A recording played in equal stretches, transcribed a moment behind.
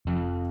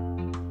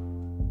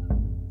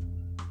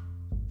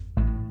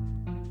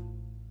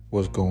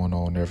What's going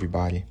on,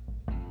 everybody?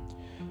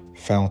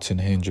 Fountain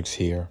Hendricks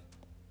here,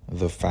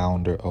 the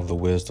founder of the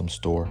Wisdom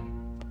Store.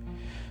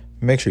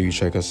 Make sure you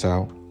check us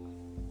out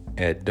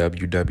at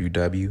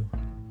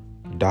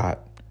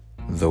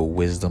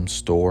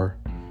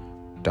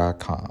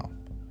www.thewisdomstore.com.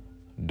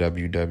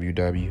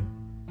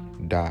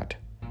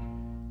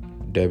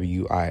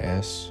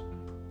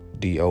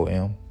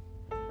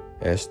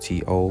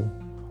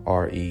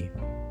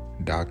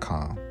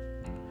 www.wisdomstore.com.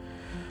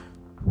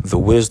 The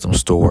Wisdom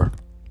Store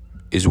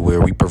is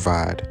where we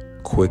provide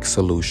quick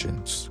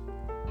solutions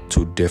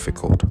to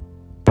difficult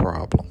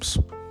problems.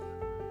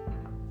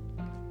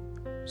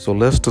 So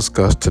let's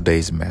discuss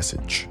today's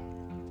message.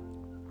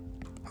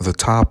 The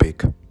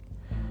topic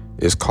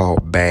is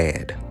called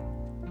Bad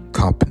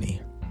Company.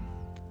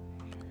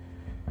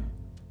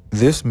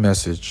 This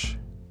message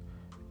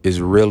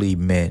is really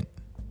meant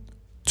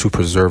to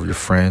preserve your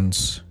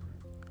friends,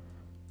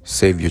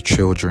 save your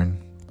children,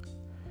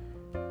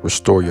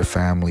 restore your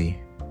family,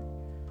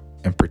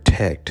 and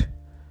protect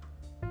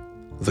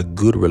the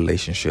good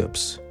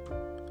relationships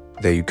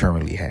that you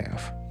currently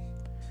have.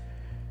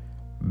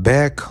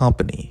 Bad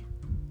company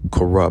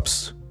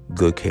corrupts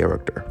good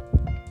character.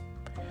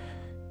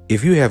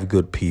 If you have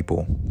good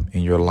people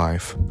in your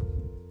life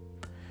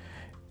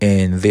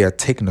and they are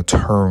taking a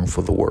turn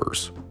for the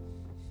worse,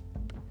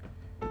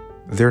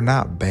 they're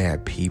not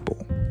bad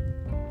people.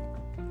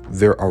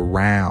 They're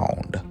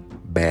around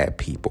bad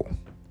people.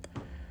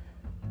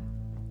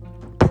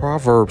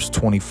 Proverbs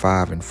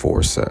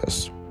 25:4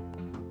 says,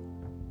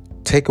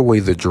 "Take away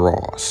the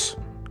dross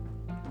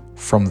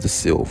from the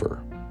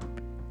silver,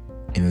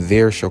 and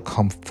there shall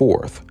come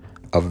forth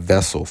a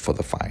vessel for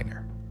the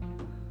finer."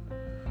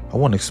 I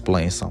want to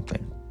explain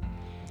something.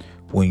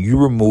 When you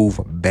remove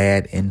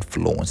bad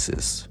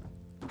influences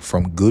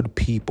from good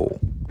people,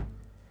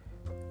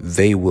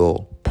 they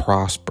will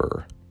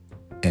prosper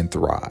and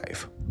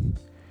thrive.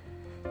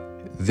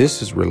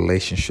 This is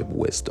relationship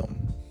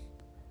wisdom.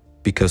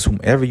 Because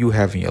whomever you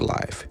have in your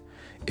life,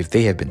 if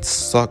they have been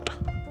sucked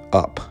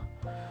up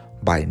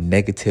by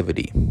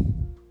negativity,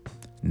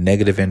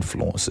 negative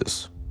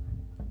influences,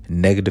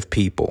 negative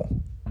people,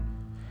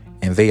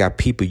 and they are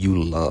people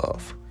you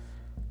love,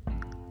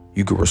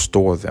 you can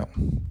restore them.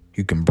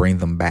 You can bring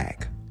them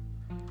back.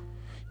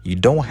 You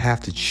don't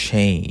have to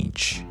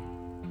change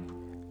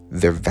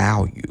their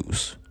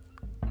values.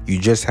 You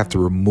just have to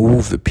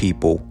remove the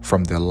people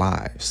from their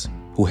lives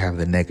who have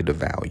the negative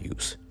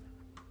values.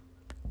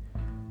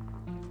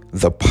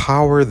 The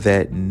power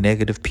that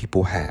negative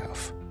people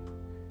have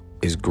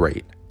is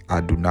great. I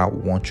do not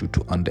want you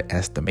to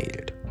underestimate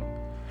it.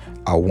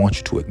 I want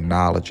you to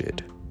acknowledge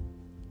it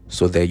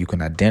so that you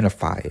can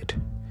identify it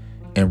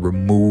and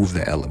remove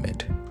the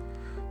element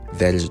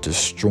that is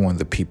destroying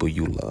the people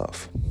you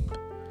love.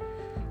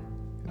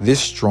 This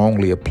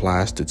strongly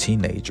applies to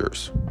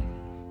teenagers.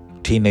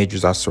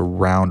 Teenagers are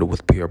surrounded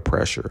with peer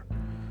pressure.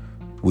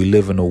 We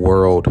live in a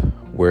world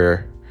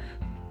where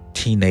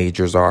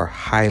teenagers are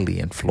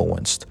highly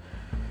influenced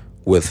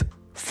with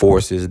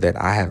forces that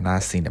I have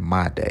not seen in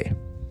my day.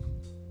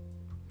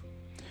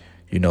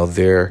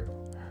 They're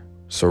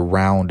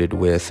surrounded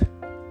with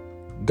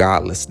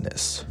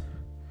godlessness,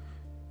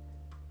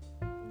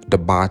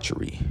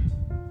 debauchery,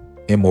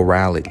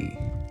 immorality,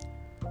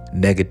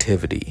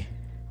 negativity,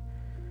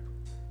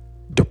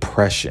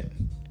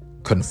 depression,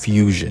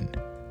 confusion,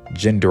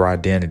 gender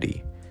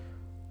identity.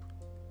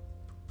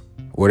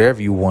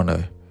 Whatever you want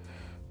to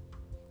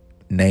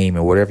name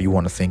and whatever you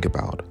want to think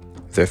about,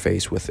 they're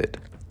faced with it.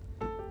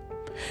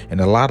 And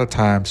a lot of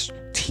times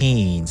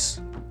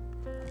teens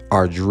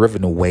are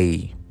driven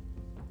away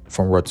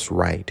from what's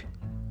right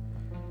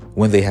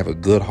when they have a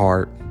good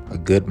heart, a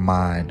good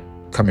mind,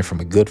 coming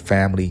from a good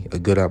family, a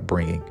good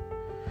upbringing.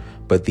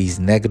 But these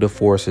negative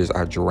forces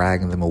are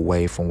dragging them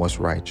away from what's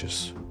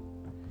righteous.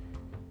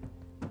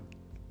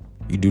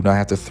 You do not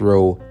have to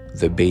throw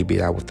the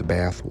baby out with the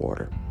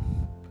bathwater.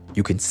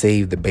 You can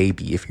save the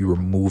baby if you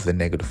remove the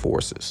negative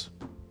forces.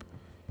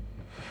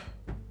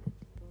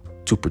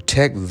 To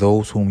protect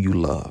those whom you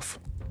love,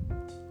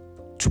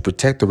 to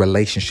protect the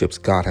relationships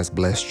God has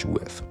blessed you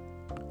with,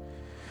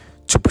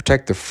 to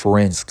protect the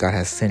friends God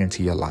has sent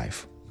into your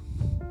life,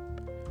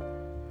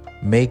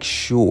 make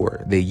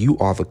sure that you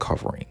are the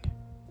covering,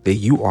 that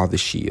you are the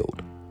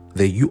shield,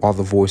 that you are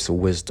the voice of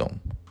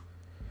wisdom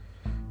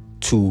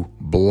to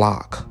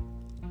block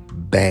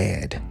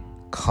bad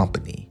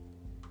company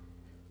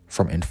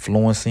from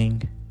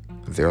influencing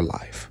their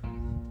life.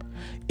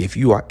 If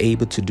you are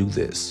able to do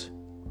this,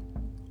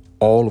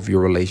 all of your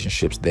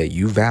relationships that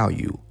you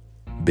value,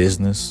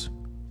 business,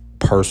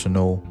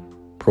 personal,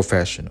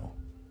 professional,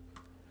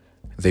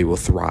 they will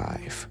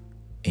thrive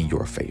in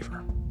your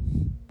favor.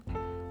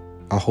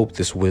 I hope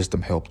this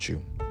wisdom helped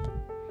you.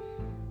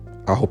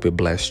 I hope it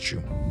blessed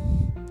you.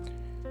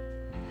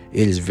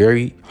 It is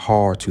very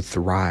hard to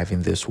thrive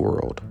in this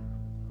world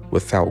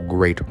without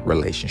great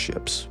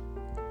relationships.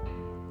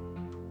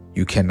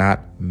 You cannot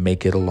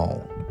make it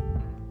alone.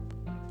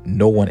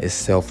 No one is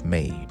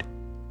self-made.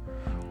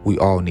 We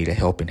all need a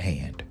helping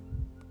hand.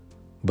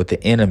 But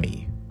the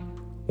enemy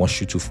wants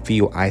you to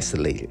feel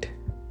isolated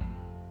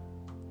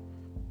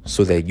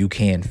so that you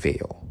can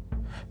fail.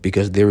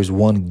 Because there is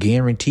one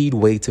guaranteed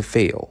way to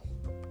fail,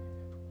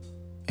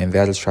 and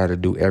that is try to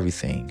do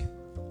everything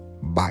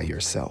by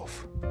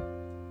yourself.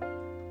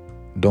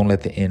 Don't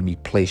let the enemy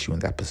place you in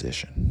that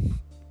position.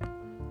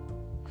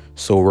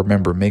 So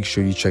remember, make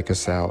sure you check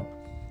us out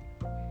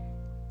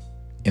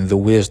in the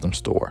Wisdom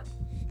Store,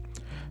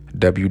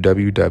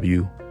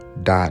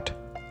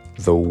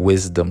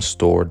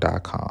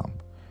 www.thewisdomstore.com,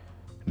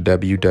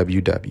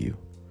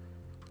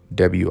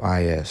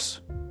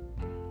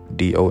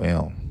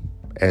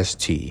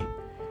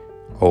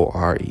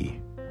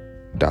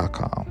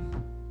 www.wisdomstore.com.